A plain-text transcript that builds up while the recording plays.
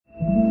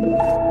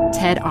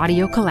TED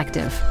Audio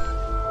Collective.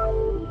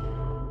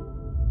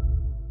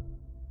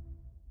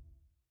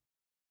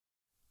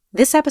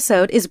 This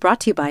episode is brought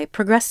to you by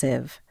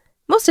Progressive.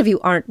 Most of you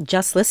aren't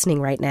just listening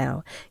right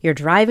now. You're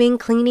driving,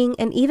 cleaning,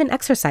 and even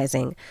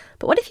exercising.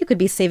 But what if you could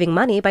be saving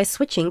money by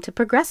switching to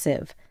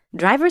Progressive?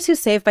 Drivers who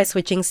save by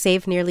switching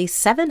save nearly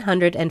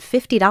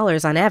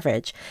 $750 on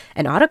average,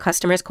 and auto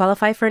customers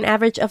qualify for an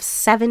average of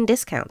 7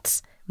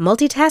 discounts.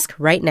 Multitask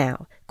right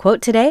now.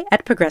 Quote today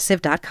at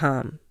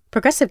Progressive.com.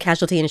 Progressive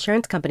Casualty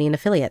Insurance Company and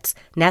Affiliates.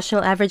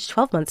 National average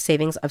 12-month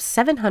savings of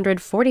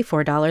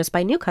 $744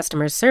 by new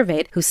customers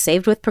surveyed who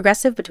saved with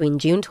Progressive between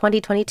June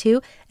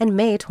 2022 and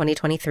May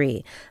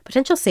 2023.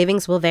 Potential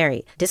savings will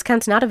vary.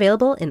 Discounts not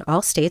available in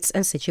all states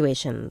and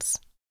situations.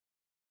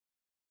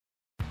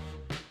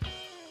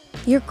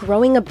 You're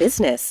growing a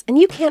business, and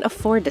you can't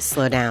afford to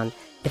slow down.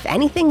 If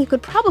anything, you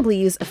could probably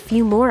use a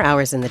few more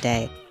hours in the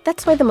day.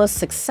 That's why the most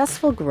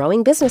successful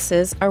growing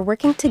businesses are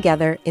working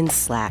together in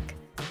Slack.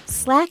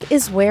 Slack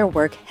is where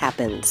work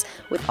happens,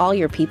 with all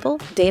your people,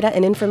 data,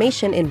 and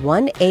information in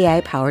one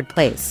AI-powered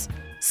place.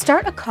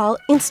 Start a call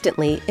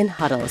instantly in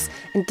huddles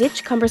and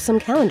ditch cumbersome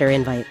calendar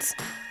invites.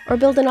 Or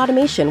build an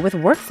automation with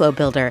Workflow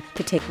Builder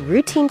to take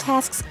routine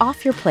tasks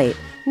off your plate,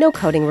 no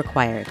coding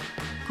required.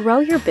 Grow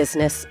your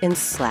business in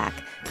Slack.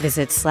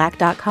 Visit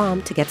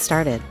slack.com to get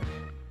started.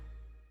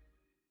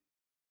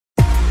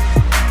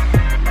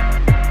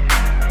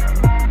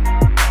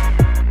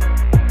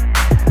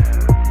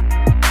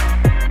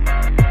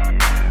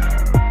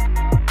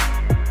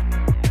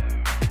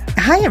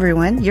 Hi,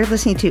 everyone. You're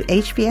listening to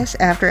HBS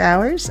After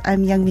Hours.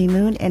 I'm Youngmi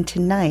Moon, and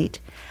tonight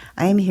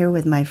I am here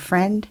with my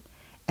friend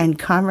and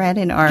comrade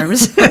in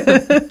arms,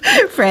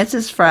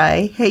 Frances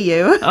Frei. Hey,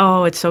 you.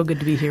 Oh, it's so good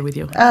to be here with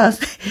you.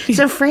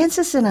 So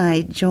Frances and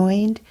I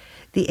joined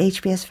the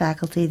HBS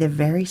faculty the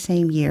very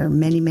same year,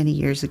 many, many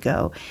years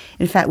ago.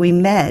 In fact, we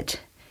met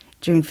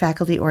during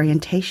faculty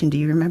orientation. Do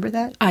you remember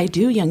that? I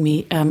do,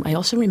 Youngmi. I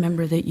also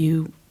remember that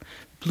you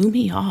blew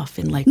me off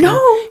in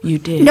you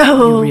did.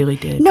 No. You really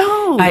did.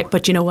 No.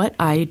 But you know what?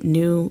 I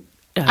knew.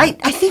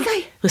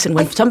 Listen,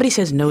 when somebody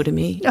says no to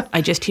me, no.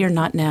 I just hear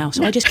not now.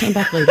 So I just came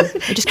back later.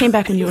 I just came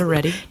back when you were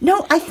ready.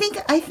 No, I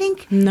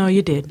think. No,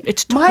 you did.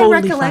 It's totally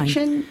my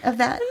recollection of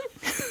that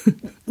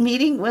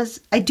meeting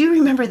was, I do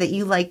remember that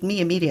you liked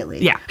me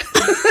immediately. Yeah.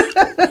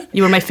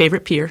 You were my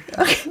favorite peer.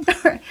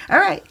 Okay. All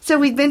right. So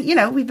we've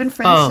been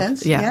friends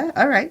since. Yeah.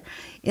 All right.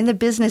 In the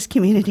business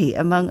community,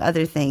 among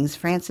other things,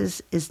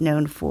 Frances is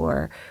known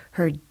for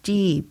her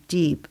deep,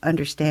 deep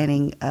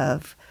understanding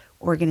of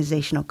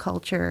organizational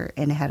culture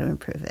and how to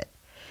improve it.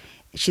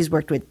 She's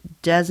worked with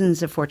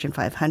dozens of Fortune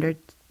 500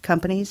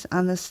 companies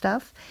on this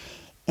stuff.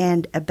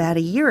 And about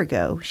a year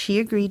ago, she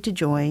agreed to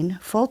join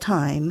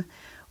full-time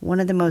one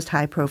of the most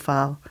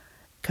high-profile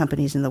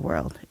companies in the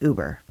world,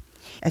 Uber,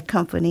 a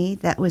company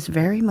that was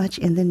very much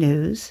in the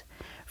news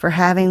for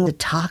having a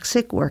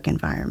toxic work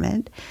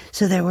environment.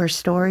 So there were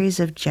stories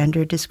of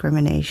gender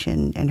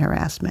discrimination and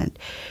harassment.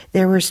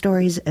 There were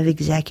stories of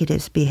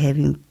executives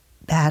behaving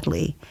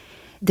badly.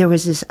 There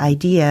was this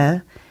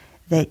idea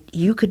that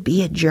you could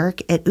be a jerk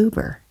at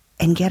Uber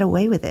and get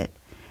away with it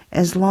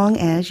as long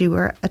as you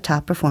were a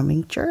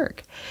top-performing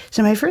jerk.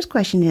 So my first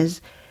question is,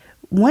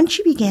 once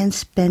you began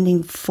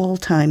spending full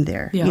time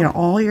there,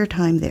 all your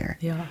time there,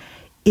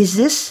 is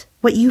this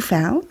what you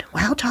found?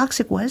 How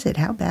toxic was it?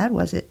 How bad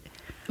was it?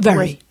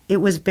 Very. It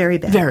was very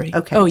bad. Very.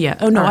 Okay. Oh, yeah.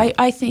 Oh, no, right.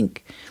 I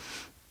think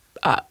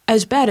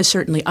as bad as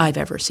certainly I've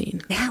ever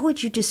seen. How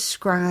would you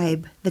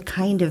describe the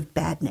kind of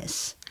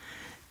badness?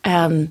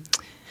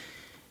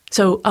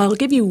 So I'll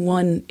give you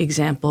one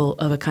example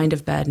of a kind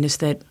of badness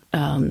that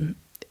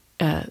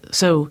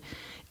so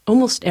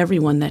almost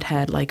everyone that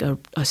had like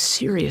a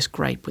serious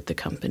gripe with the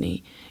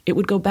company, it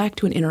would go back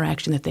to an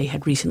interaction that they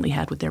had recently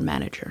had with their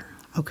manager.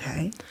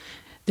 Okay.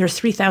 There are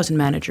 3,000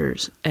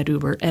 managers at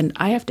Uber, and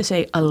I have to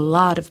say a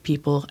lot of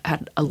people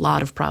had a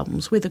lot of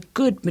problems with a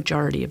good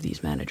majority of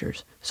these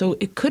managers. So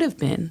it could have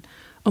been,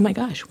 oh my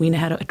gosh, we know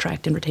how to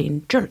attract and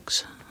retain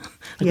jerks.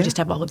 We just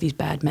have all of these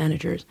bad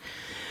managers.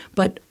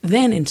 But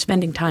then in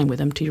spending time with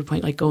them, to your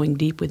point, like going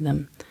deep with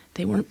them,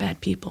 they weren't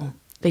bad people.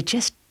 They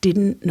just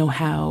didn't know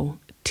how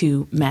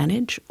to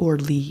manage or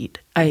lead.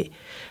 I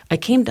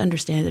came to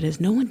understand it as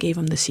no one gave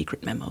them the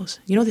secret memos.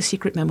 You know the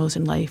secret memos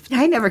in life?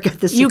 I never got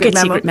the secret memo. You get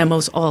memo. secret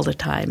memos all the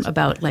time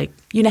about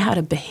you know how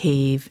to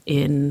behave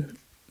in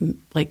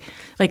like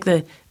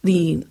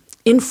the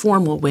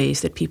informal ways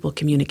that people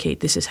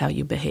communicate. This is how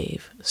you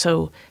behave.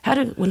 So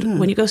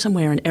when you go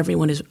somewhere and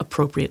everyone is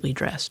appropriately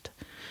dressed,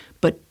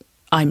 but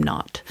I'm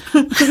not.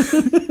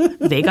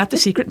 They got the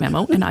secret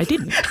memo and I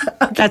didn't.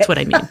 Okay. That's what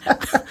I mean.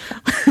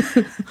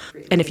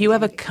 And if you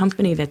have a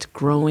company that's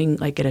growing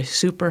like at a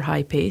super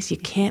high pace, you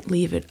can't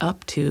leave it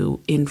up to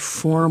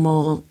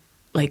informal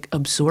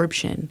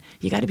absorption.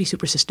 You got to be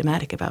super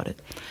systematic about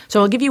it.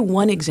 So I'll give you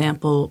one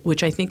example,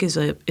 which I think is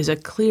a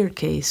clear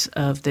case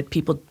of that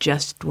people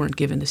just weren't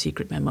given the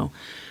secret memo.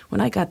 When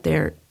I got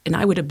there, and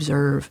I would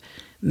observe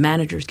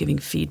managers giving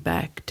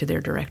feedback to their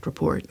direct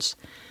reports,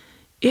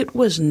 it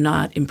was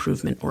not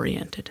improvement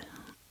oriented.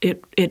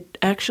 it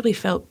actually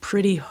felt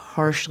pretty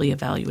harshly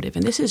evaluative.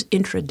 And this is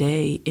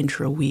intraday,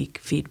 intra-week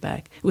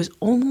feedback. It was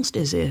almost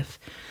as if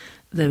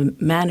the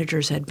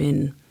managers had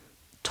been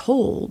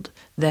told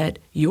that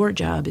your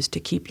job is to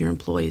keep your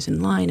employees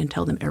in line and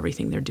tell them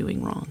everything they're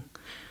doing wrong.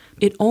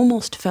 It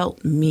almost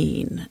felt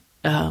mean.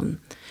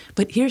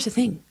 But here's the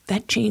thing.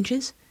 That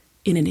changes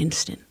in an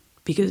instant.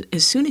 Because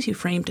as soon as you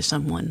frame to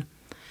someone,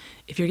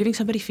 if you're giving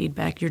somebody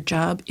feedback, your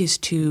job is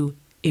to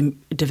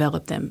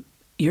develop them.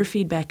 Your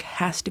feedback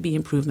has to be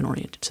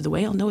improvement-oriented. So the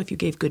way I'll know if you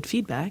gave good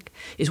feedback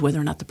is whether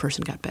or not the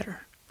person got better.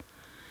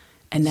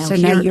 And now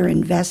now you're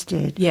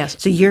invested. Yes.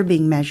 So you're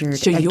being measured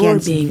So against you're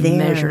being their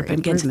measured improvement.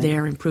 against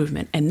their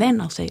improvement. And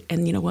then I'll say,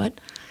 and you know what?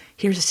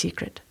 Here's a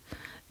secret.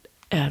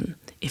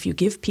 If you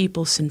give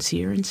people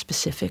sincere and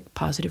specific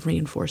positive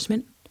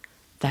reinforcement,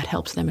 that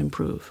helps them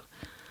improve.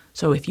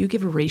 So if you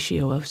give a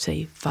ratio of,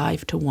 say,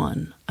 5 to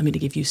 1, I'm going to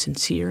give you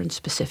sincere and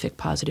specific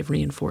positive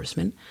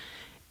reinforcement,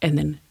 and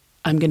then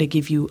I'm going to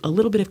give you a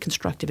little bit of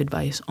constructive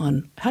advice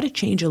on how to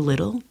change a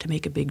little to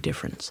make a big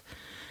difference.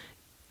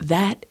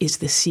 That is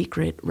the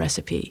secret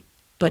recipe.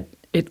 But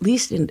at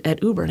least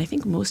at Uber, and I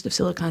think most of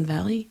Silicon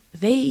Valley,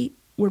 they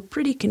were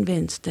pretty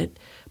convinced that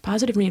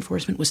positive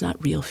reinforcement was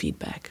not real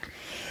feedback.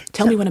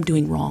 Tell me what I'm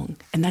doing wrong.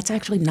 And that's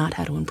actually not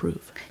how to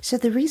improve. So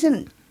the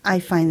reason I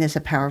find this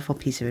a powerful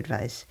piece of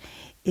advice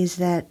is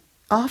that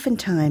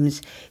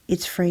oftentimes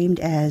it's framed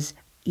as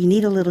you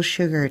need a little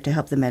sugar to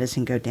help the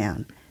medicine go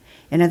down.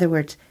 In other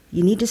words,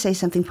 you need to say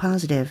something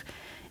positive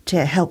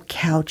to help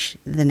couch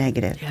the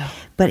negative. Yeah.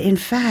 But in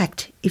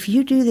fact, if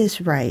you do this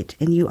right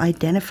and you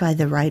identify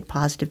the right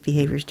positive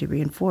behaviors to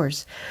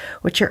reinforce,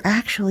 what you're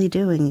actually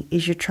doing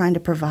is you're trying to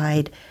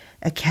provide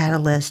a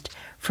catalyst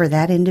for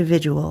that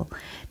individual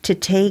to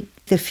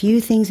take the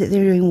few things that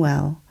they're doing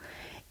well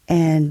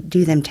and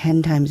do them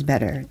 10 times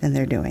better than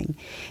they're doing.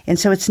 And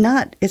so it's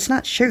not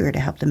sugar to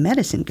help the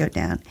medicine go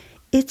down.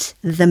 It's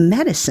the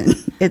medicine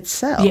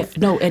itself. Yeah,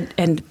 no,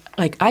 and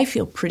like I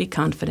feel pretty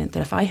confident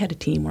that if I had a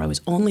team where I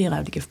was only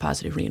allowed to give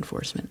positive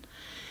reinforcement,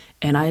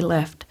 and I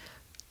left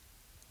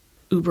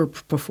Uber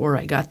before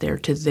I got there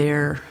to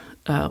their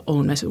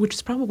own message, which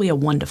is probably a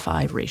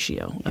 1-to-5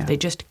 ratio. Yeah. If they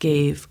just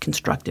gave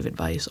constructive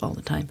advice all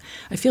the time,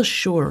 I feel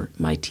sure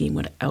my team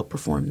would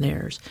outperform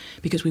theirs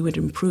because we would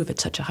improve at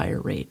such a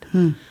higher rate.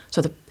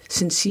 So the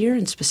sincere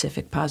and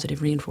specific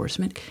positive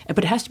reinforcement,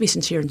 but it has to be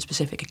sincere and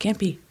specific. It can't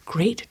be,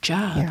 great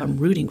job, Yeah. I'm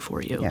rooting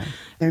for you. Yeah.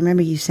 I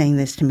remember you saying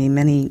this to me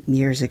many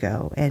years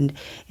ago. And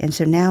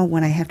so now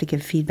when I have to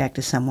give feedback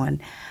to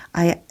someone,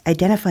 I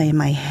identify in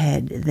my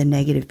head the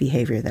negative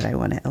behavior that I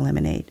want to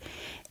eliminate.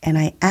 And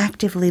I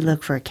actively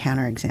look for a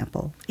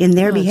counterexample in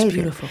their That's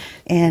behavior. beautiful.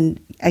 And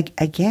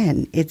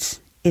again, it's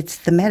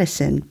the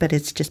medicine, but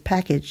it's just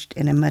packaged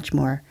in a much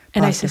more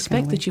And I positive suspect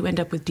kind of way. that you end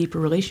up with deeper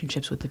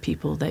relationships with the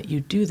people that you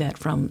do that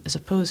from, as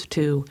opposed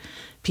to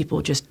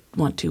people just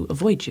want to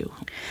avoid you.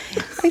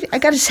 I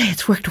got to say,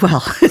 it's worked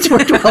well. It's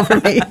worked well for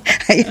me.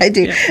 I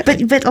do. Yeah.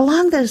 But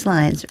along those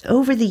lines,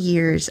 over the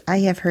years, I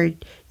have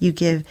heard you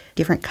give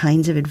different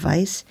kinds of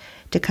advice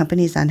to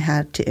companies on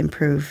how to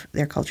improve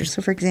their culture.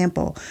 So, for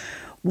example,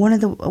 one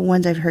of the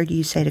ones I've heard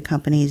you say to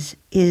companies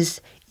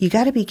is you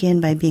got to begin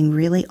by being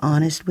really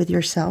honest with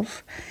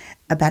yourself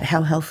about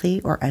how healthy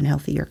or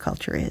unhealthy your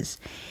culture is.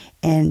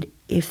 And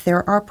if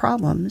there are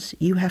problems,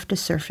 you have to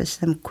surface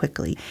them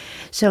quickly.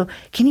 So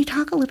can you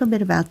talk a little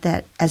bit about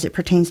that as it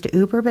pertains to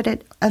Uber, but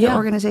at other Yeah.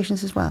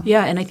 organizations as well?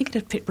 Yeah, and I think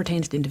it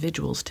pertains to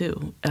individuals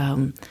too.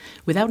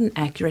 Without an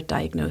accurate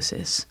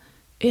diagnosis,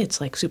 it's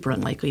like super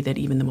unlikely that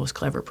even the most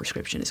clever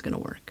prescription is going to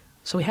work.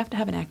 So we have to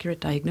have an accurate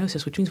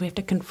diagnosis, which means we have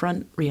to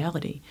confront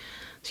reality.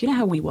 So you know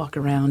how we walk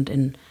around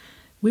and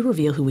we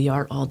reveal who we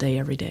are all day,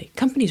 every day.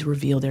 Companies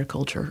reveal their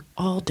culture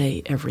all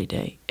day, every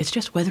day. It's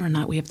just whether or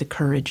not we have the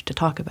courage to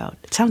talk about it.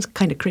 It sounds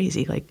kind of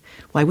crazy. Like,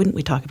 why wouldn't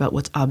we talk about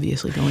what's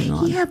obviously going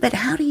on? Yeah, but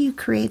how do you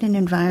create an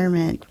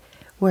environment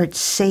where it's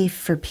safe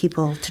for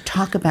people to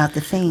talk about the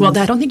things? Well,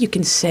 I don't think you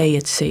can say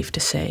it's safe to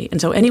say. And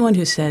so anyone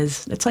who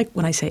says, it's like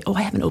when I say, oh,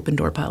 I have an open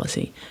door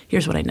policy.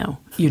 Here's what I know.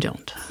 You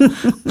don't.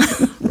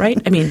 Right?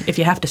 I mean, if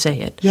you have to say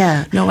it.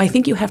 Yeah. No, I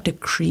think you have to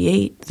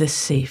create the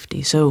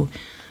safety. So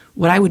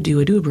what I would do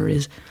at Uber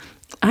is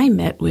I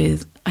met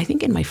with, I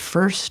think in my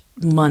first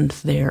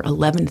month there,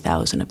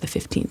 11,000 of the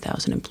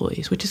 15,000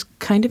 employees, which is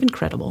kind of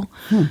incredible.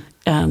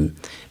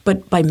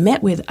 But by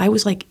met with, I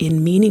was like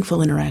in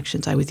meaningful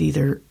interactions. I was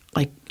either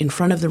like in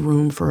front of the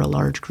room for a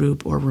large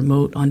group or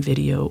remote on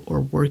video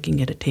or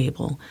working at a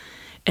table.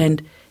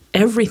 And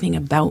everything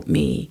about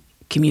me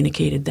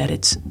communicated that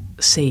it's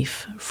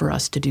safe for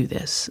us to do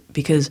this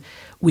because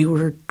we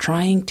were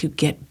trying to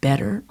get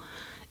better.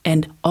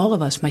 And all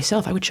of us,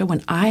 myself, I would show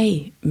when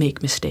I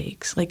make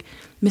mistakes. Like,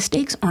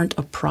 mistakes aren't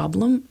a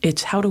problem.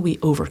 It's how do we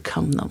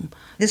overcome them?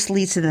 This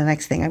leads to the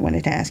next thing I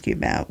wanted to ask you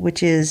about,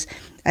 which is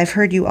I've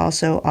heard you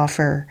also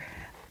offer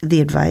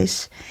the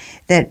advice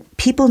that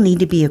people need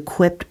to be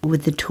equipped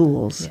with the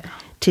tools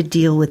to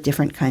deal with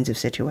different kinds of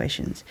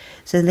situations.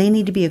 So they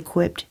need to be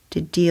equipped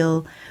to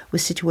deal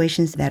with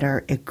situations that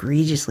are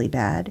egregiously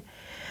bad,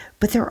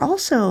 but they're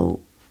also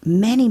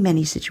many,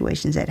 many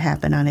situations that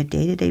happen on a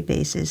day-to-day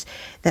basis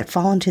that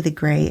fall into the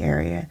gray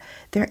area.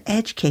 They're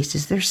edge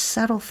cases. They're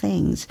subtle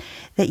things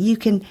that you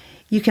can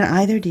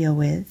either deal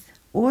with,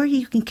 or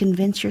you can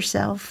convince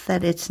yourself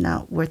that it's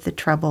not worth the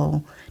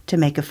trouble to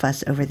make a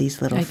fuss over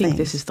these little things. I think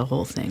this is the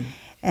whole thing.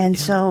 And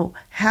so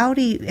how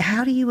do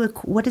you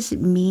what does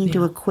it mean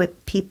to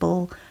equip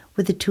people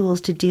with the tools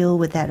to deal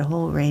with that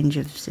whole range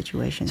of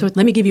situations? So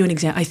let me give you an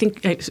example. I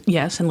think,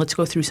 yes, and let's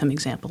go through some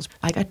examples.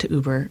 I got to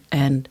Uber,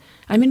 and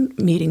I'm in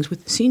meetings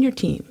with the senior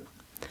team.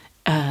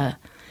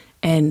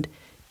 And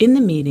in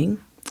the meeting,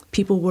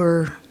 people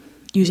were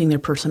using their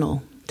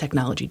personal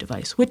technology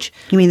device, which...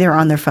 You mean they're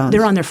on their phones?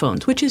 They're on their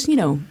phones, which is,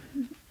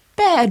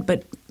 bad,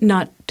 but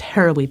not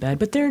terribly bad.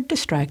 But they're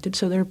distracted,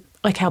 so they're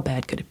like, how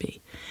bad could it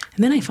be?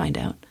 And then I find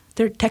out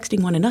they're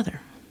texting one another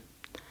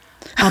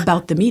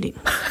about the meeting.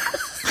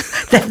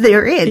 That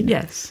they're in?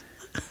 Yes.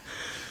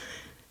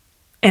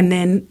 And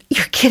then...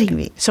 You're kidding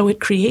me. So it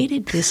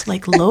created this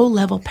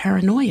low-level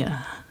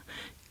paranoia.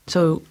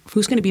 So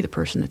who's going to be the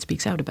person that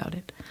speaks out about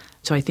it?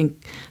 So I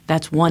think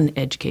that's one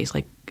edge case.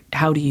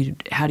 How do you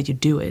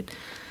do it?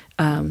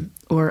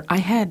 Or I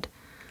had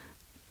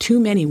too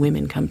many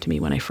women come to me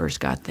when I first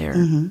got there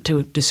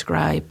to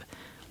describe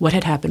what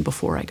had happened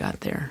before I got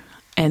there.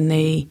 And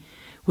they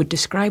would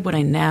describe what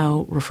I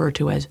now refer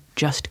to as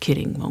just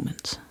kidding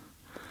moments.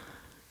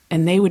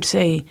 And they would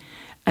say,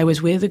 I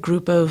was with a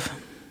group of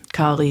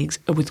colleagues,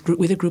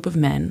 with a group of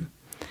men,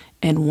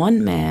 and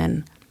one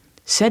man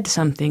said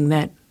something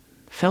that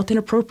felt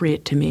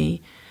inappropriate to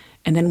me,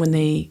 and then when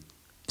they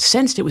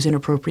sensed it was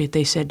inappropriate,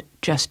 they said,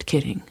 just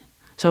kidding.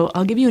 So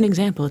I'll give you an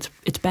example.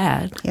 It's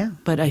bad,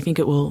 but I think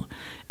it will.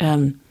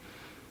 I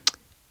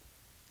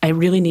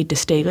really need to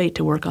stay late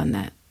to work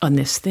on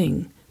this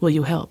thing. Will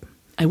you help?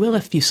 I will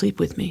if you sleep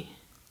with me.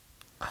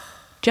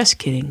 Just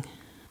kidding.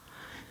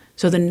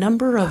 So the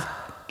number of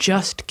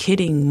just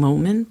kidding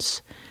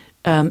moments,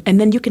 and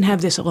then you can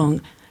have this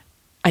along.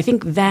 I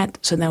think that.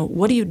 So now,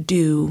 what do you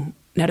do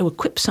now to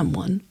equip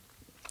someone?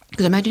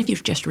 Because imagine if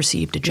you've just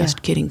received a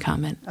just kidding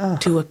comment.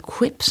 To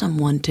equip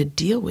someone to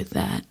deal with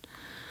that.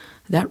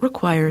 That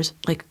requires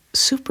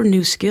super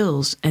new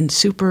skills and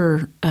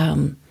super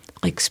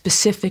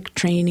specific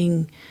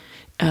training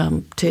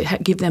to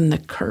give them the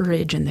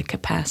courage and the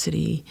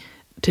capacity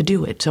to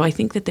do it. So I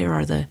think that there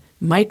are the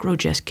micro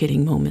just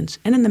kidding moments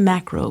and then the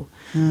macro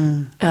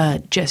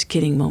just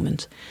kidding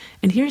moments.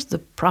 And here's the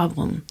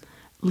problem.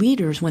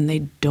 Leaders, when they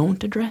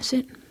don't address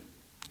it,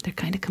 they're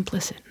kind of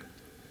complicit.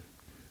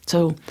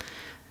 So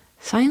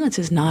silence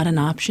is not an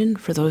option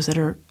for those that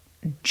are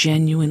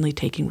genuinely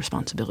taking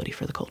responsibility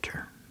for the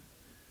culture.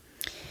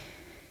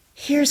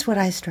 Here's what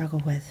I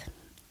struggle with.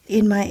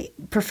 In my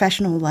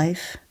professional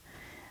life,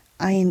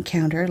 I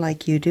encounter,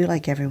 like you do,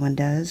 like everyone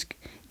does,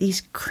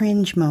 these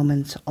cringe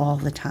moments all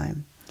the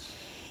time.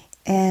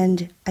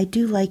 And I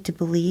do like to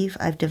believe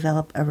I've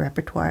developed a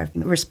repertoire of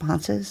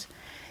responses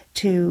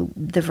to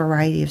the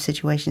variety of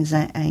situations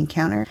I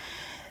encounter.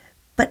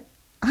 But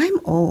I'm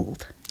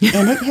old,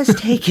 and it has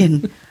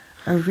taken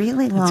a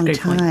really long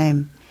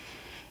time.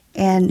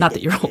 And not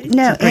that you're old.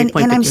 No, and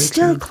I'm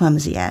still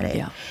clumsy at it.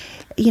 Yeah.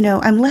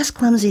 I'm less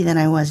clumsy than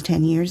I was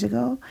 10 years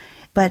ago,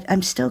 but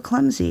I'm still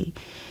clumsy.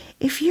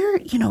 If you're,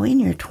 in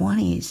your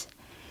 20s,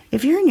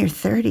 if you're in your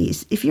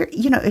 30s,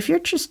 if you're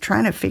just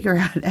trying to figure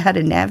out how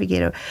to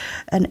navigate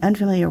an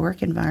unfamiliar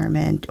work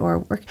environment or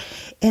work,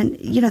 and,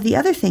 the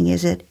other thing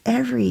is that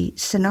every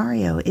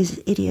scenario is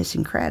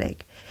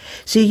idiosyncratic.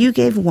 So you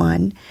gave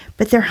one,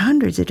 but there are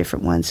hundreds of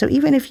different ones. So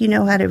even if you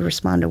know how to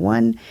respond to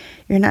one,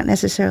 you're not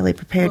necessarily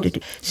prepared to do.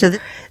 So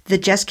the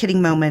just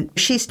kidding moment,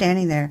 she's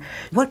standing there.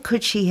 What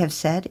could she have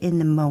said in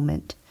the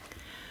moment?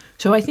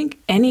 So I think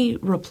any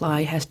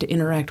reply has to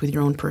interact with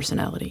your own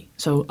personality.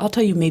 So I'll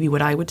tell you maybe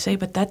what I would say,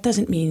 but that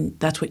doesn't mean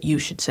that's what you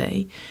should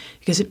say,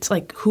 because it's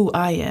like who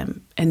I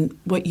am, and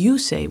what you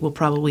say will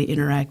probably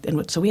interact.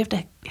 So we have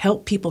to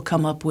help people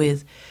come up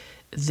with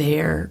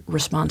their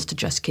response to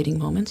just kidding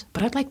moments,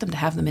 but I'd like them to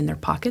have them in their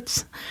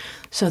pockets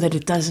so that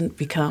it doesn't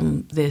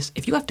become this.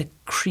 If you have to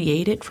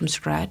create it from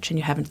scratch and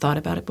you haven't thought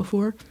about it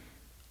before,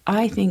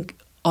 I think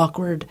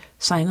awkward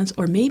silence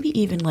or maybe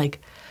even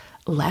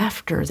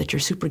laughter that you're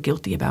super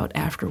guilty about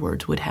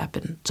afterwards would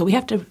happen. So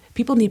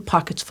people need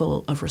pockets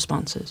full of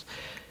responses.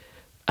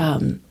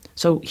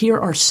 So here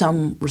are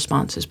some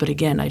responses, but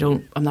again,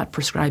 I'm not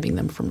prescribing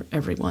them from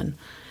everyone.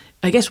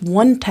 I guess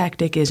one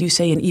tactic is you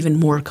say an even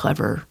more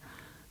clever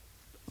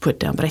put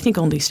down, but I think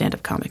only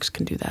stand-up comics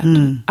can do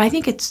that. I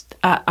think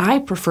I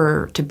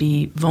prefer to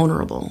be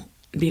vulnerable,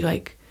 be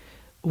like,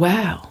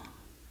 wow,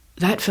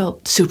 that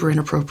felt super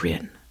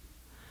inappropriate.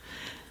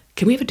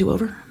 Can we have a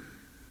do-over?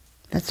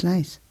 That's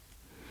nice.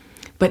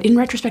 But in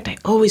retrospect, I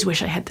always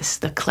wish I had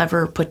the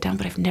clever put down,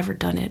 but I've never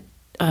done it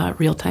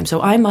real time.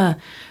 So I'm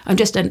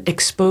just an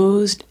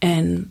exposed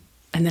and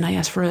then I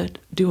ask for a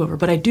do-over.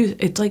 But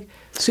it's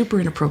super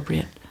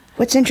inappropriate.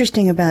 What's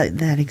interesting about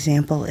that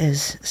example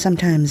is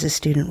sometimes a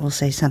student will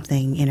say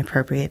something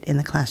inappropriate in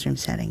the classroom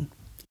setting.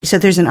 So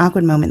there's an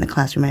awkward moment in the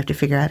classroom. I have to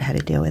figure out how to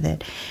deal with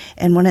it.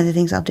 And one of the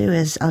things I'll do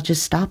is I'll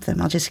just stop them.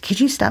 Could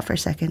you stop for a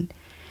second?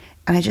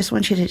 And I just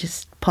want you to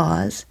just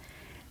pause,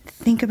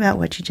 think about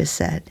what you just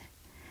said,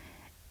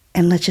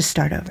 and let's just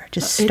start over.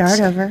 Just start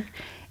over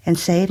and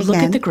say it again. Look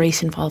at the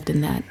grace involved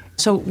in that.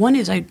 So one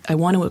is I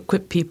want to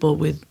equip people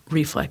with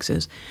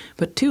reflexes,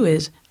 but two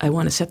is I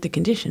want to set the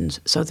conditions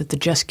so that the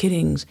just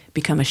kiddings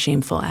become a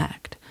shameful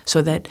act,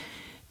 so that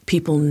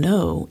people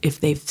know if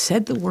they've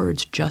said the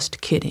words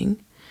just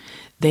kidding,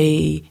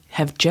 they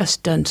have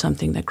just done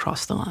something that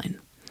crossed the line.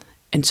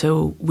 And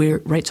so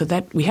so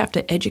that we have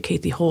to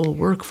educate the whole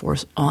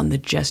workforce on the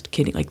just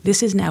kidding. Like,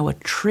 this is now a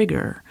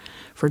trigger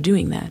for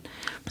doing that.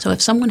 So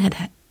if someone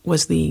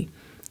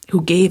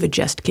who gave a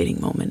just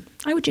kidding moment,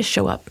 I would just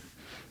show up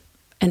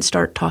and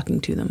start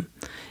talking to them.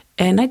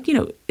 And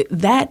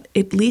that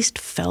at least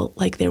felt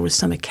like there was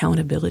some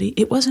accountability.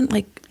 It wasn't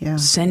like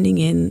sending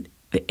in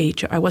the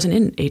HR. I wasn't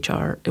in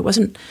HR.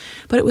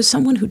 But it was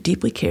someone who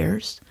deeply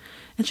cares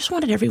and just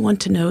wanted everyone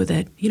to know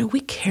that, we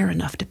care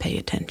enough to pay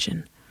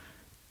attention,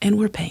 and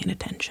we're paying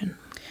attention.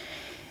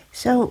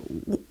 So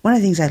one of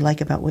the things I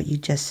like about what you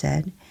just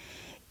said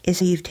is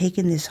that you've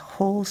taken this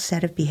whole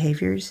set of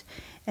behaviors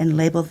and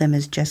labeled them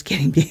as just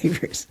kidding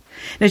behaviors.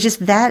 Now,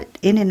 just that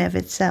in and of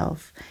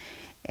itself.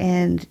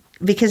 And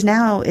because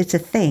now it's a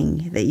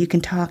thing that you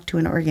can talk to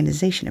an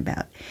organization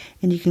about,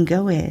 and you can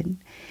go in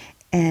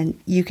and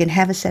you can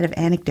have a set of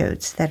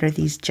anecdotes that are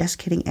these just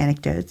kidding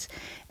anecdotes,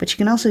 but you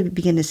can also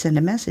begin to send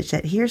a message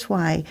that here's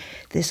why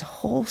this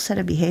whole set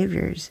of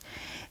behaviors,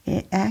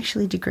 it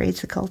actually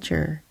degrades the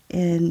culture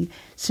in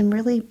some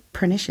really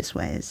pernicious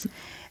ways.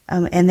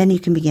 And then you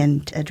can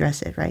begin to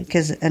address it, right?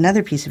 Because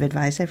another piece of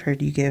advice I've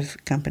heard you give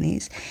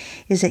companies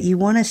is that you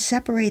want to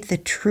separate the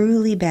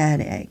truly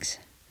bad eggs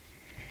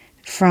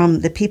from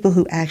the people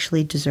who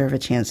actually deserve a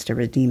chance to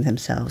redeem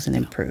themselves and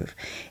improve.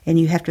 And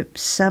you have to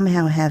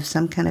somehow have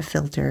some kind of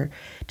filter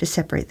to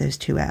separate those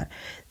two out.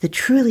 The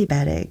truly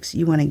bad eggs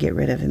you want to get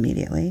rid of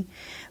immediately,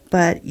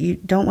 but you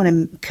don't want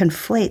to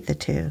conflate the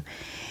two.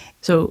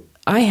 So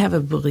I have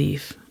a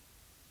belief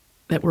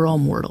that we're all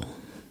mortal.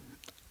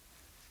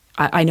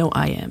 I know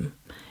I am.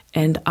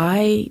 And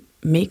I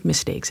make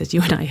mistakes, as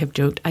you and I have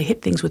joked. I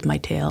hit things with my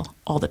tail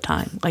all the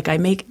time. Like, I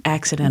make I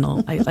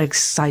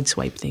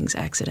sideswipe things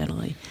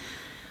accidentally.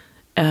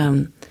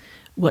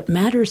 What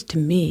matters to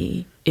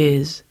me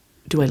is,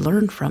 do I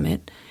learn from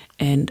it?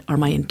 And are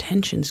my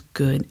intentions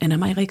good? And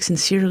am I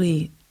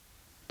sincerely,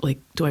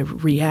 do I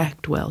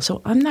react well?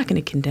 So I'm not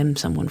going to condemn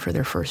someone for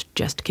their first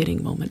just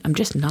kidding moment. I'm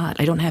just not.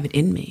 I don't have it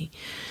in me.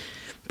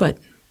 But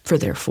for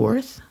their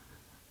fourth,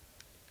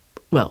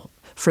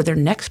 for their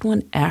next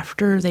one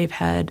after they've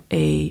had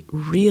a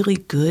really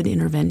good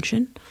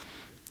intervention,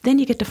 then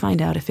you get to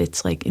find out if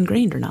it's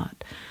ingrained or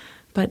not.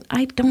 But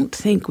I don't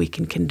think we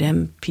can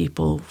condemn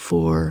people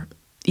for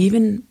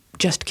even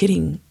just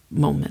kidding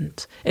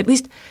moments. At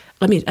least,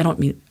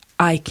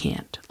 I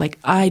can't.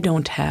 I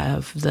don't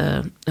have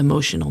the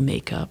emotional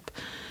makeup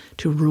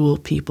to rule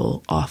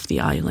people off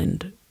the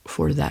island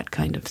for that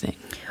kind of thing.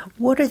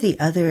 What are the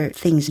other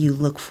things you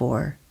look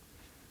for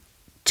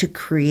to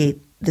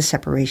create the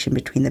separation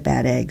between the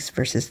bad eggs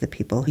versus the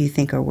people who you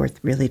think are worth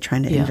really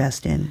trying to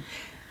invest in?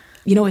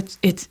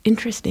 It's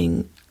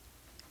interesting,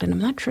 and I'm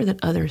not sure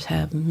that others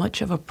have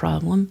much of a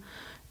problem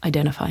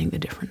identifying the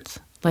difference.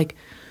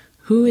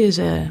 Who is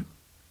a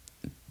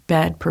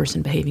bad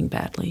person behaving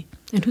badly,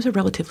 and who's a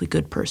relatively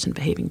good person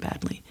behaving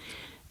badly?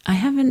 I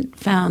haven't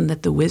found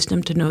that the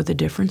wisdom to know the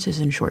difference is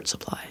in short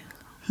supply.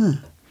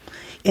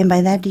 And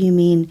by that, do you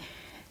mean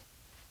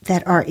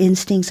that our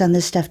instincts on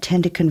this stuff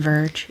tend to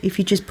converge? If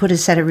you just put a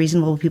set of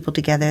reasonable people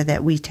together,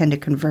 that we tend to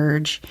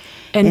converge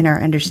in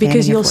our understanding?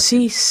 Because you'll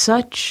see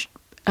such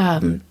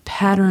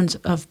patterns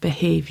of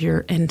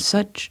behavior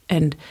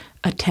and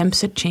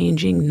attempts at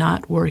changing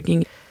not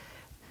working.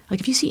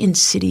 If you see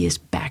insidious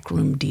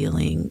backroom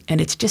dealing, and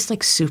it's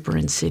just super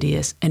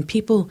insidious, and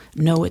people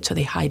know it so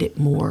they hide it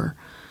more,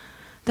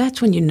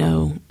 that's when you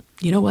know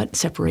what,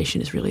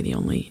 separation is really the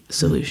only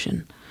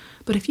solution.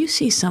 But if you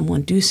see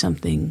someone do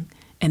something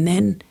and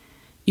then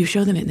you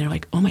show them it and they're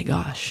like, oh my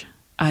gosh,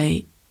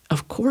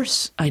 of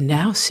course I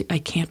now see, I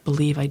can't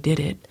believe I did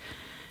it.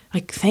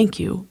 Thank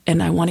you,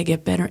 and I want to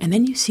get better. And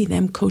then you see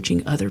them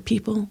coaching other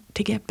people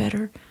to get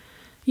better.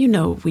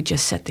 We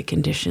just set the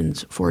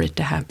conditions for it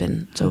to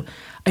happen. So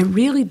I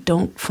really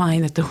don't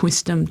find that the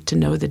wisdom to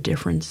know the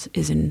difference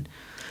is in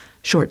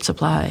short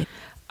supply.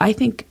 I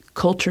think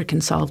culture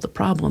can solve the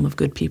problem of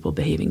good people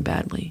behaving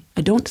badly.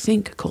 I don't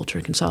think culture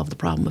can solve the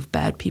problem of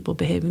bad people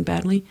behaving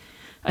badly.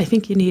 I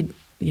think you need,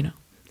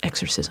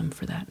 exorcism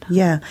for that.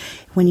 Yeah.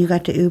 When you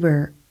got to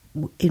Uber,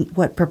 in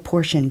what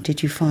proportion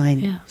did you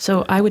find? Yeah.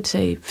 So I would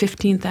say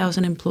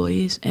 15,000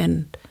 employees,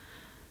 and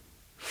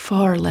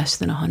far less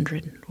than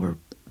 100 were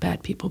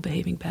bad people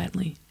behaving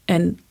badly.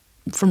 And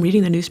from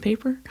reading the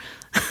newspaper,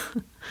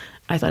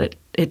 I thought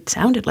it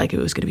sounded like it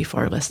was going to be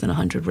far less than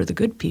 100 were the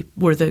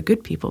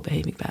good people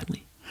behaving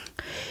badly.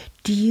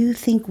 Do you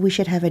think we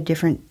should have a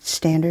different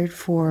standard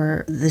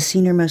for the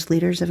senior-most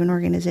leaders of an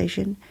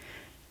organization?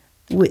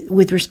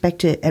 with respect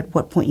to at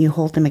what point you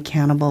hold them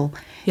accountable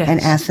Yes.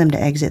 and ask them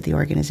to exit the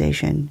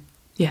organization.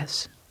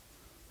 Yes.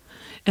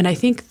 And I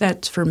think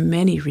that's for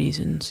many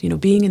reasons.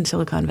 Being in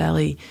Silicon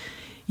Valley,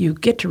 you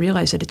get to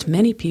realize that it's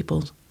many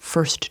people's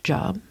first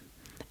job,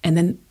 and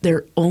then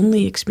their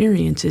only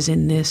experience is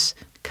in this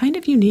kind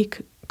of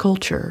unique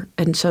culture.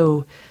 And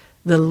so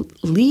the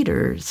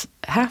leaders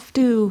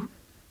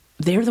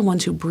they're the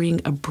ones who bring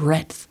a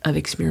breadth of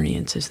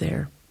experiences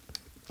there.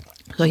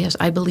 So yes,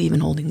 I believe in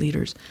holding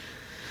leaders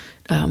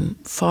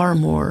far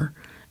more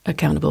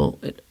accountable.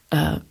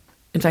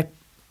 In fact,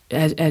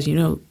 as you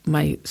know,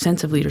 my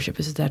sense of leadership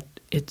is that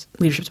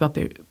leadership's about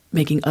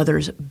making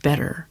others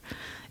better.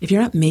 If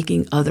you're not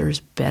making others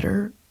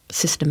better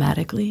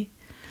systematically,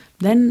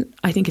 then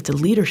I think it's a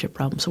leadership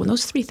problem. So when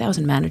those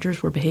 3,000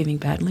 managers were behaving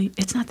badly,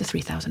 it's not the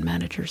 3,000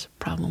 managers'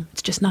 problem.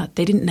 It's just not.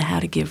 They didn't know how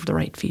to give the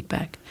right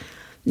feedback.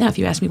 Now, if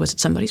you ask me, was it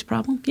somebody's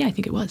problem? Yeah, I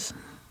think it was.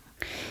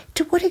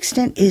 To what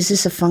extent is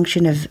this a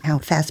function of how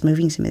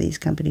fast-moving some of these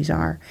companies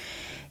are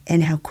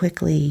and how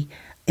quickly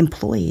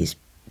employees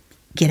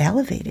get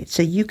elevated?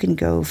 So you can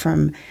go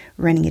from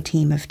running a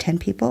team of 10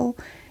 people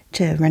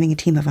to running a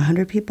team of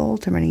 100 people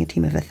to running a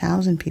team of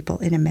 1,000 people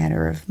in a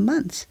matter of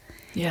months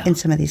in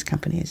some of these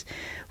companies,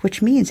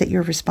 which means that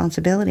your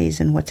responsibilities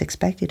and what's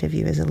expected of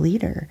you as a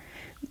leader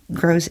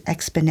grows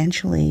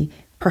exponentially,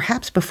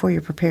 perhaps before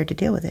you're prepared to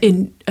deal with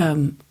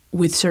it.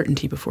 With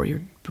certainty before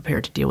you're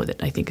prepared to deal with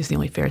it, I think is the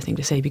only fair thing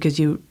to say, because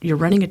you're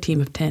running a team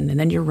of 10, and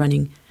then you're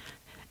running,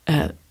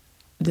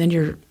 then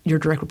your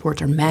direct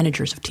reports are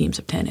managers of teams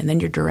of 10, and then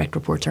your direct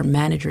reports are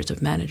managers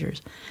of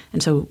managers.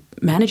 And so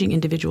managing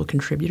individual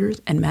contributors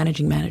and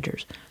managing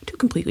managers, two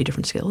completely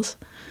different skills.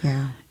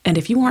 Yeah. And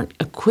if you aren't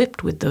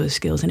equipped with those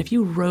skills, and if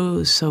you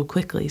rose so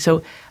quickly,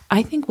 so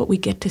I think what we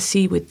get to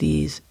see with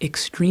these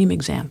extreme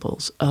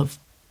examples of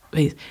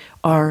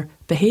are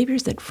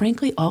behaviors that,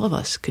 frankly, all of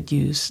us could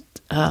use.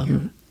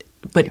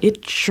 But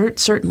it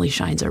certainly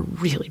shines a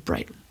really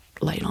bright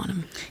light on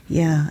them.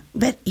 Yeah,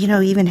 but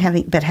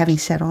having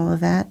said all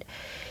of that,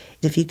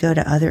 if you go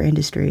to other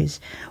industries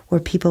where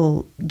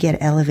people get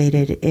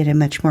elevated at a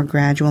much more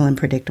gradual and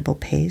predictable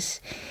pace,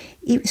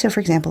 so for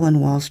example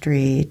in Wall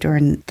Street or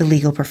in the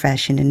legal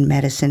profession, in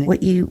medicine,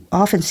 what you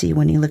often see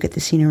when you look at the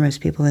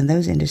senior-most people in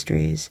those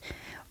industries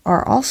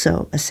are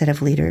also a set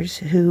of leaders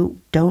who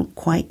don't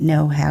quite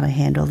know how to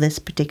handle this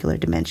particular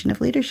dimension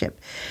of leadership.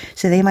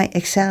 So they might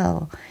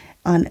excel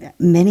on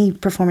many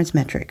performance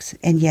metrics,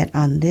 and yet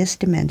on this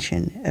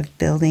dimension of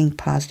building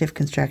positive,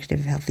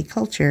 constructive, healthy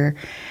culture,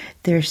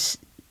 there's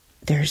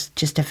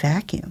just a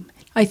vacuum.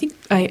 I think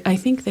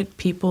that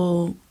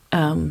people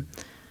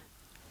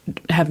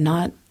have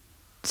not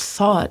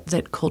thought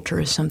that culture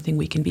is something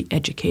we can be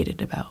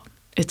educated about.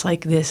 It's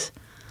like this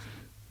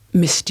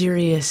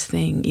mysterious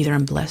thing. Either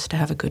I'm blessed to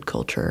have a good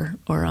culture,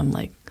 or I'm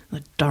like,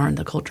 darn,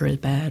 the culture is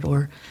bad,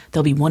 or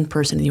there'll be one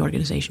person in the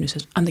organization who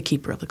says, I'm the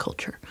keeper of the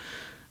culture,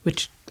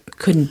 which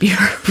couldn't be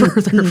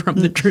further from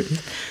the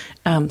truth.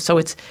 So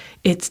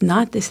it's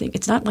not this thing.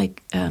 It's not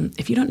like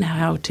if you don't know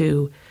how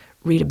to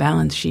read a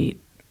balance sheet,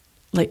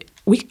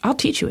 I'll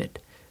teach you it,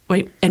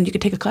 right? And you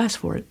could take a class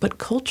for it. But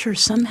culture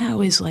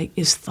somehow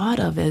is thought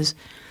of as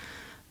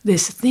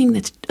this thing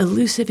that's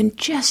elusive and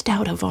just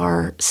out of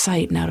our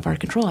sight and out of our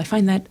control. I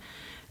find that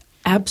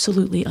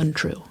absolutely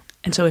untrue.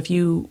 And so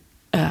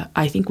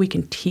I think we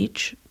can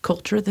teach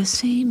culture the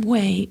same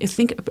way.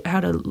 Think about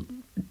how to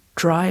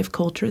drive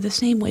culture the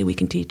same way we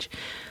can teach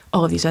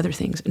all of these other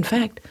things. In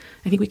fact,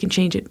 I think we can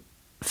change it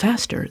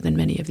faster than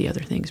many of the other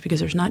things because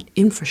there's not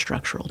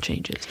infrastructural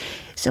changes.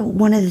 So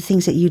one of the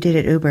things that you did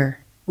at Uber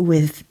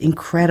with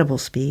incredible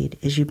speed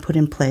is you put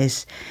in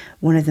place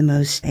one of the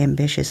most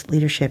ambitious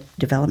leadership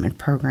development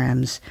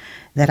programs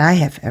that I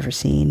have ever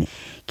seen.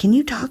 Can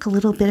you talk a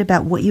little bit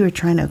about what you were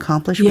trying to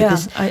accomplish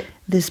with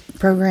this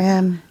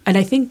program? And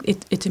I think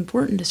it's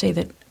important to say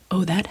that,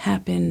 that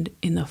happened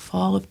in the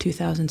fall of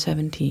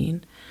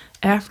 2017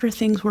 after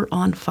things were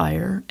on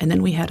fire. And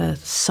then we had a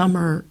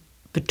summer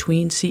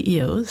between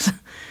CEOs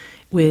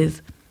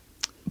with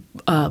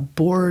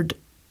board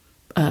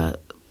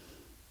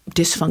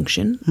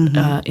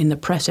dysfunction in the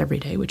press every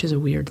day, which is a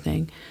weird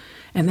thing.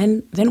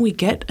 And then we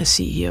get a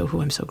CEO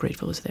who I'm so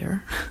grateful is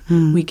there.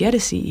 We get a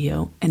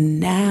CEO, and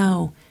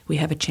now we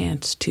have a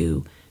chance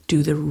to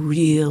do the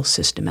real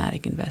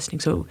systematic investing.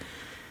 So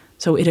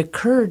it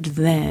occurred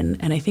then,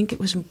 and I think it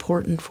was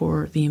important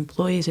for the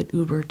employees at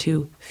Uber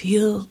to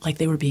feel like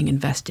they were being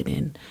invested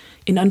in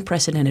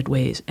unprecedented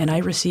ways. And I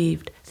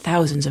received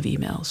thousands of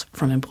emails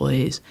from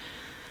employees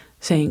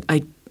saying,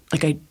 I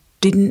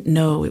didn't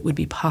know it would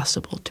be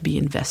possible to be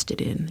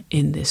invested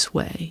in this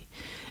way.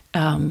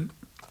 So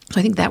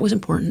I think that was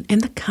important.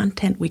 And the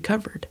content we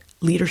covered,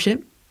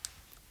 leadership,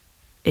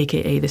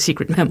 AKA the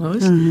secret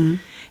memos,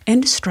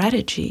 and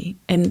strategy.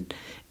 And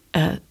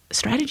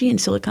strategy in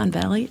Silicon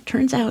Valley, it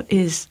turns out,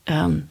 is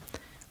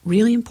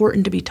really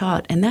important to be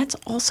taught. And that's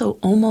also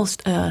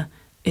almost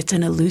it's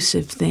an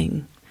elusive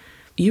thing.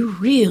 You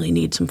really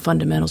need some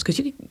fundamentals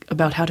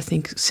about how to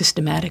think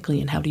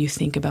systematically and how do you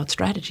think about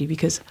strategy,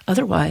 because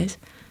otherwise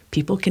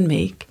people can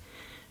make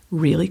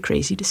really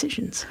crazy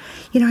decisions.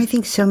 I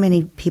think so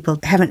many people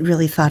haven't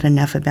really thought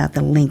enough about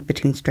the link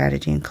between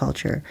strategy and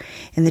culture.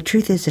 And the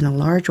truth is, in a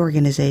large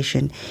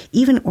organization,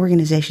 even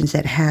organizations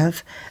that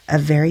have a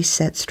very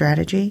set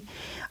strategy,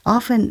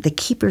 often the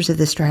keepers of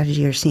the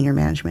strategy are senior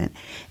management.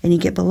 And you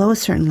get below a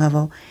certain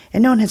level,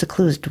 and no one has a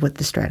clue as to what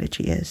the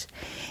strategy is.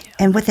 Yeah.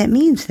 And what that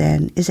means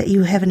then is that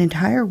you have an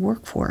entire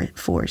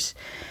workforce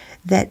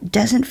that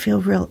doesn't feel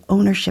real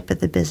ownership of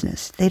the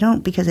business. They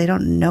don't, because they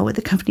don't know what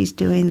the company's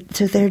doing.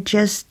 So they're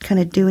just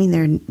kind of doing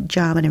their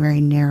job in a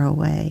very narrow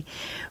way.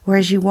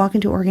 Whereas you walk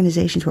into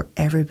organizations where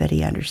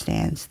everybody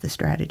understands the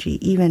strategy,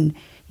 even,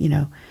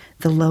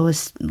 the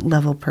lowest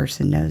level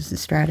person knows the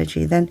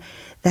strategy, then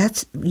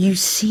you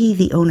see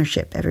the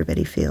ownership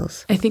everybody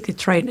feels. I think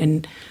it's right.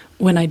 And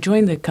when I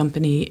joined the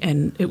company,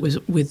 and it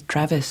was with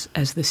Travis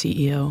as the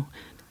CEO,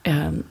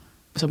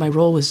 so my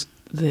role was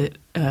the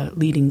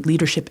leading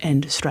leadership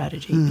and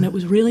strategy. And it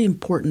was really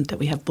important that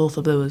we have both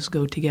of those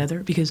go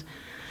together, because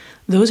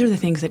those are the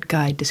things that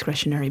guide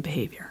discretionary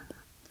behavior.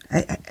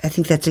 I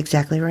think that's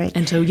exactly right.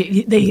 And so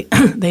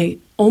they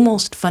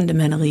almost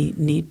fundamentally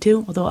need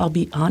to, although I'll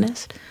be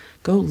honest,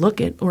 go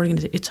look at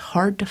organizations. It's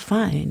hard to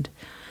find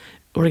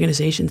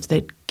organizations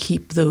that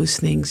keep those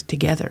things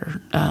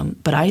together.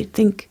 But I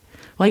think,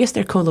 I guess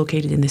they're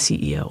co-located in the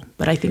CEO,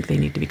 but I think they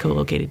need to be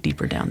co-located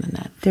deeper down than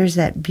that. There's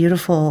that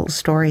beautiful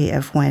story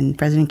of when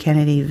President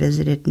Kennedy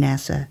visited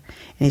NASA, and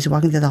he's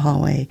walking through the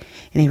hallway,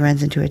 and he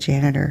runs into a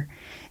janitor,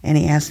 and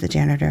he asks the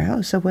janitor,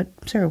 "Oh, sir,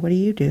 what do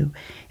you do?"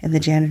 And the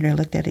janitor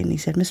looked at him and he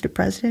said, "Mr.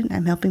 President,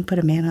 I'm helping put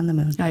a man on the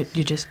moon."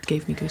 You just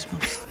gave me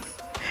goosebumps.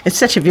 It's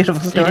such a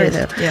beautiful story,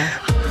 though. Yeah.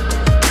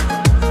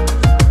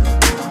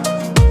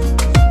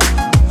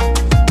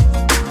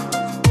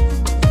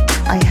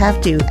 I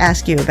have to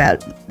ask you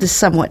about this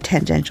somewhat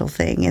tangential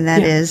thing, and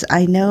that is,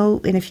 I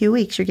know in a few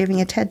weeks you're giving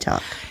a TED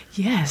Talk.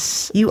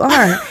 Yes. You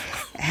are.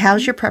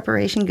 How's your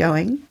preparation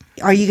going?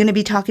 Are you going to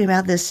be talking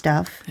about this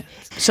stuff?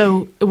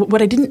 So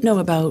what I didn't know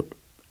about,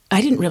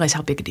 I didn't realize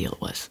how big a deal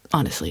it was,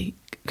 honestly.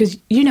 Because,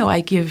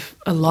 I give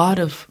a lot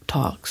of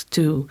talks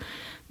to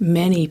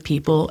many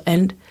people,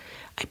 and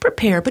I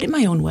prepare, but in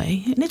my own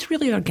way. And it's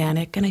really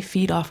organic, and I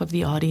feed off of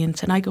the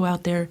audience, and I go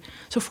out there.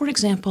 So, for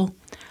example,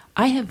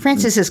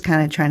 Frances is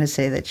kind of trying to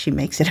say that she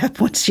makes it up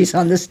once she's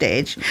on the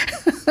stage.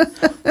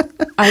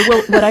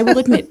 What I will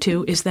admit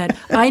to is that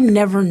I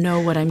never know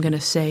what I'm going to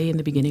say in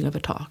the beginning of a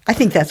talk. I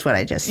think that's what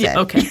I just said.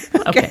 Yeah,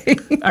 okay.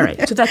 All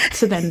right. So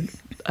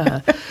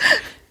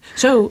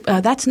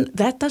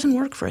that doesn't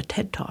work for a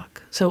TED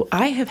Talk. So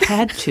I have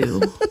had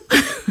to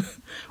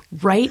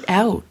write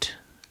out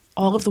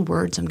all of the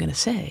words I'm going to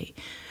say.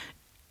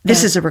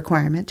 This is a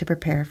requirement to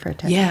prepare for a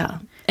TED Talk. Yeah.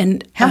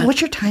 And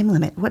what's your time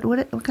limit? What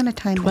kind of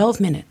time? 12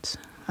 minutes.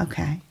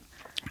 Okay.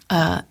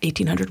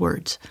 1,800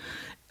 words.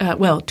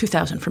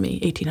 2,000 for me,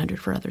 1,800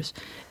 for others.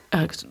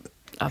 'Cause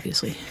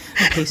obviously,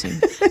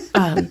 pacing.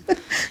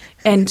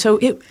 And so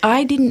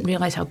I didn't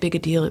realize how big a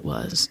deal it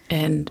was,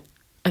 and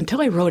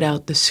until I wrote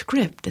out the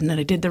script, and then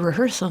I did the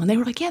rehearsal, and they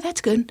were like, "Yeah,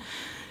 that's good."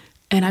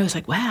 And I was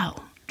like,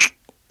 "Wow,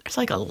 it's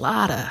like a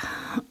lot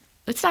of.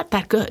 It's not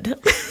that good.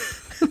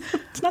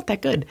 It's not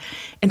that good."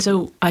 And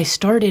so I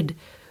started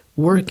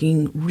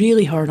working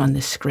really hard on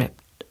this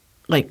script,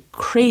 like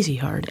crazy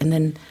hard. And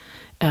then,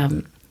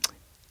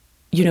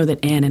 that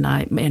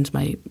Anne's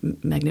my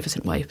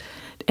magnificent wife,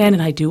 Anne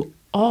and I do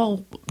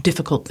all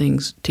difficult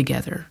things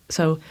together.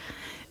 So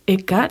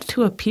it got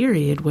to a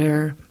period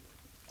where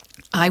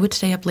I would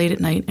stay up late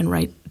at night and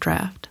write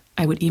draft.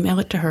 I would email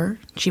it to her.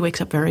 She wakes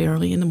up very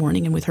early in the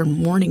morning, and with her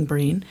morning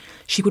brain,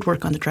 she would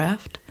work on the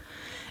draft.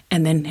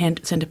 And then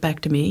send it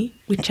back to me.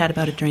 We'd chat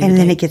about it during the day. And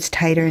then it gets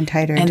tighter and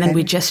tighter and tighter. And then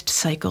we just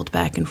cycled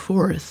back and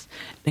forth.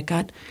 It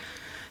got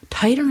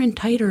tighter and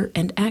tighter,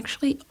 and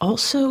actually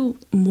also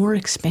more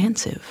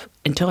expansive,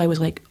 until I was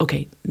like,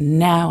 okay,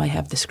 now I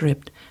have the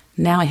script.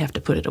 Now I have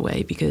to put it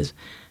away, because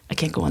I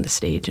can't go on the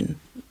stage and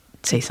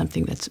say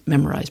something that's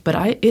memorized.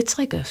 But it's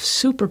like a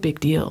super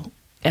big deal.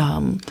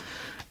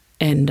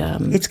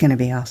 It's going to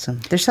be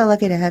awesome. They're so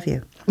lucky to have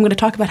you. I'm going to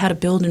talk about how to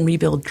build and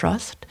rebuild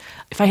trust.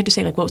 If I had to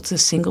say, what's the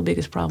single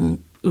biggest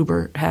problem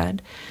Uber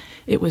had,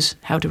 it was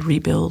how to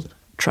rebuild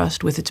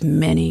trust with its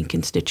many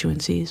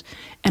constituencies.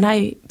 And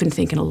I've been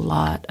thinking a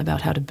lot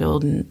about how to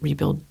build and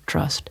rebuild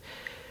trust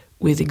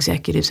with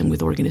executives and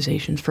with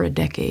organizations for a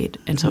decade.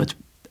 And so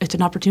it's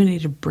an opportunity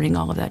to bring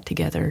all of that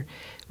together,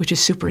 which is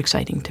super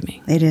exciting to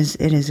me. It is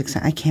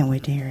exciting. I can't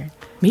wait to hear it.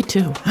 Me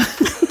too.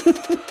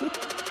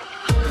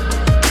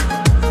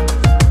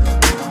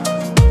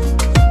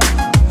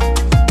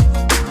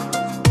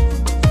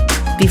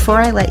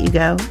 Before I let you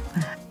go,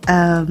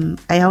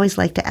 I always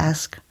like to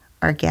ask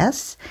our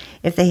guests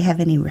if they have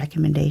any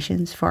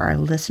recommendations for our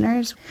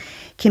listeners.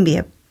 It can be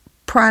a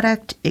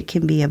product, it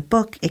can be a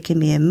book, it can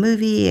be a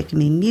movie, it can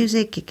be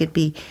music, it could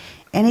be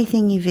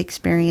anything you've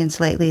experienced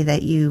lately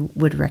that you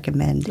would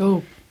recommend.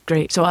 Oh,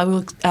 great. So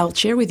I'll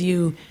share with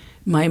you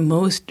my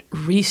most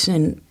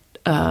recent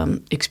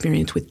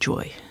experience with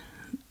Joy.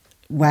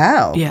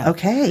 Wow. Yeah.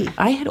 Okay.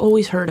 I had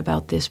always heard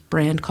about this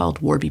brand called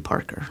Warby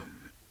Parker.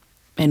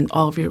 and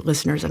all of your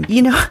listeners, I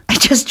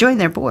just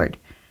joined their board.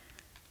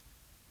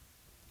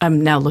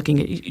 I'm now looking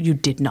at you. You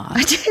did not.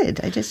 I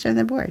did. I just joined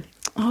their board.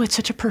 Oh, it's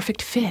such a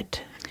perfect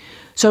fit.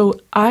 So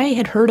I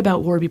had heard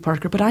about Warby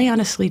Parker, but I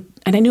honestly,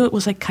 and I knew it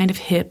was like kind of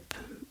hip,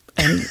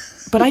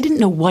 but I didn't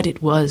know what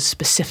it was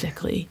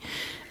specifically.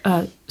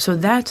 So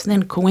that's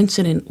then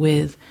coincident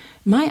with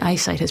my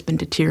eyesight has been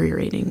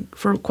deteriorating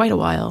for quite a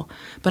while,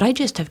 but I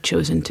just have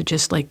chosen to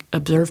just like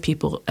observe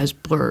people as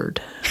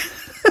blurred.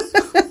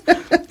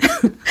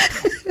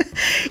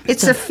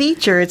 It's a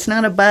feature. It's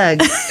not a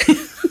bug.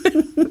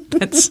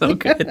 That's so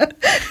good.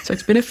 So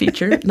it's been a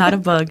feature, not a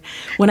bug.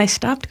 When I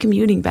stopped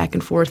commuting back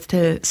and forth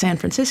to San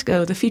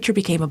Francisco, the feature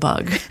became a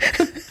bug.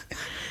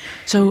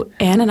 So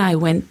Anne and I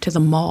went to the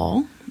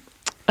mall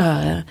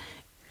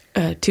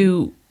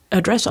to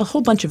address a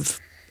whole bunch of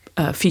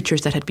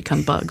features that had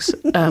become bugs.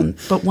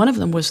 But one of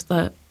them was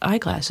the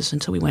eyeglasses.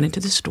 And so we went into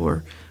the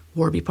store,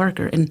 Warby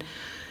Parker. And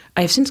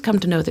I have since come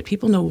to know that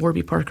people know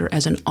Warby Parker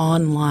as an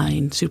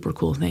online super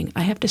cool thing.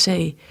 I have to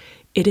say,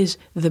 it is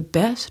the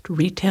best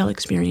retail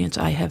experience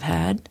I have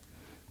had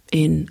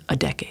in a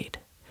decade.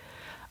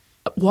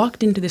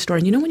 Walked into the store,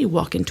 and when you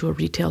walk into a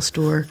retail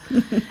store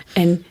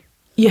and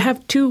you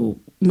have two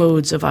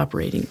modes of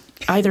operating.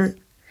 Either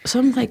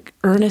some like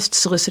earnest,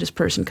 solicitous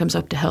person comes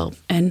up to help,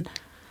 and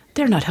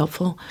they're not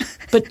helpful,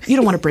 but you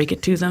don't want to break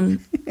it to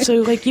them.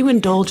 So like you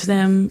indulge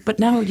them, but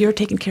now you're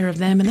taking care of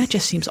them, and that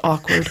just seems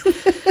awkward.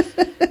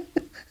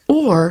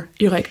 Or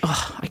you're like,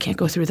 oh, I can't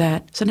go through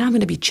that. So now I'm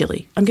going to be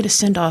chilly. I'm going to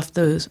send off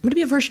those. I'm going to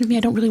be a version of me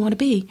I don't really want to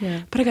be,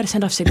 but I got to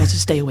send off signals to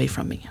stay away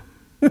from me.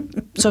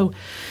 So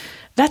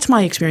that's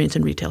my experience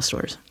in retail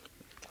stores.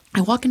 I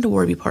walk into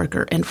Warby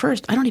Parker, and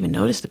first, I don't even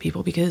notice the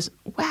people because,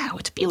 wow,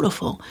 it's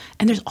beautiful.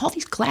 And there's all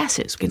these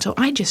glasses. And so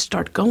I just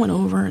start going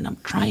over, and I'm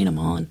trying them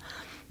on.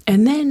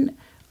 And then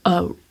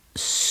a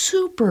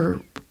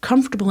super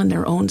comfortable in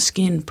their own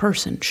skin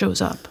person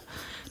shows up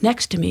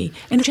next to me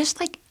and just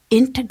like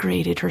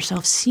integrated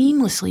herself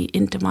seamlessly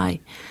into my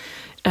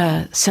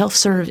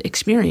self-serve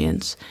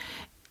experience.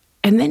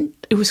 And then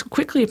it was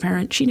quickly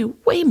apparent she knew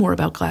way more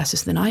about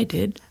glasses than I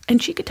did,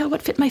 and she could tell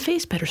what fit my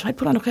face better. So I'd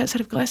put on a set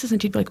of glasses, and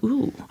she'd be like,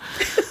 ooh.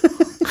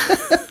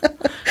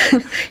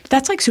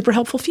 That's like super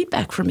helpful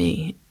feedback for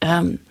me.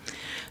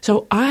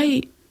 So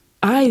I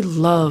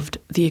loved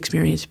the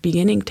experience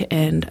beginning to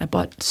end. I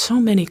bought so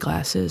many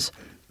glasses.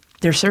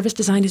 Their service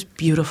design is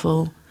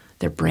beautiful.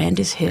 Their brand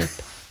is hip.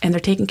 And they're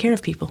taking care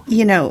of people.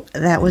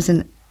 That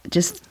wasn't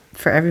just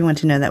for everyone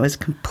to know that was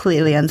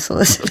completely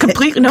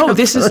unsolicited. No,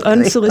 this is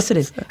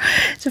unsolicited.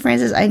 So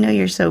Frances, I know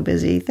you're so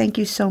busy. Thank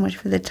you so much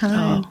for the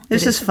time.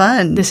 This is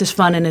fun. This is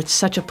fun, and it's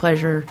such a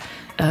pleasure.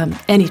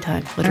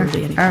 Anytime,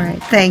 literally anytime. All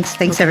right. Thanks.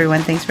 Thanks,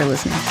 everyone. Thanks for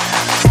listening.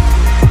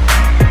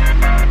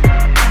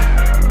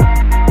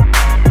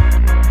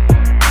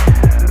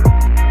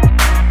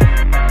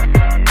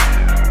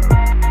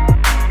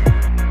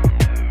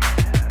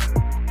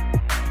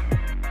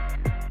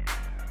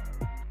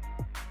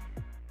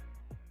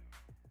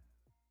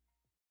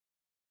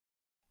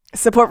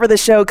 Support for the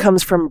show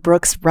comes from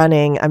Brooks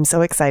Running. I'm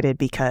so excited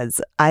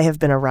because I have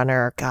been a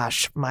runner,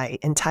 my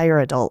entire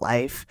adult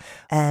life.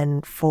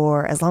 And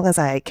for as long as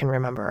I can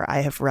remember,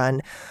 I have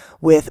run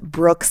with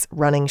Brooks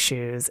running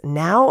shoes.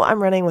 Now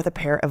I'm running with a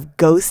pair of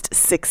Ghost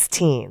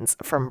 16s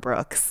from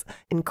Brooks.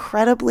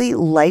 Incredibly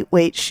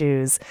lightweight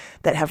shoes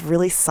that have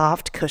really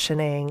soft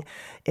cushioning.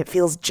 It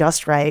feels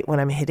just right when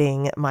I'm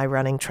hitting my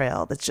running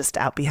trail that's just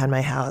out behind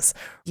my house.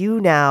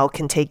 You now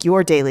can take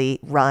your daily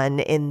run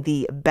in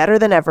the better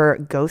than ever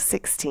Ghost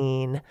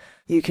 16.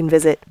 You can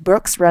visit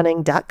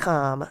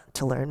brooksrunning.com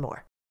to learn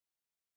more.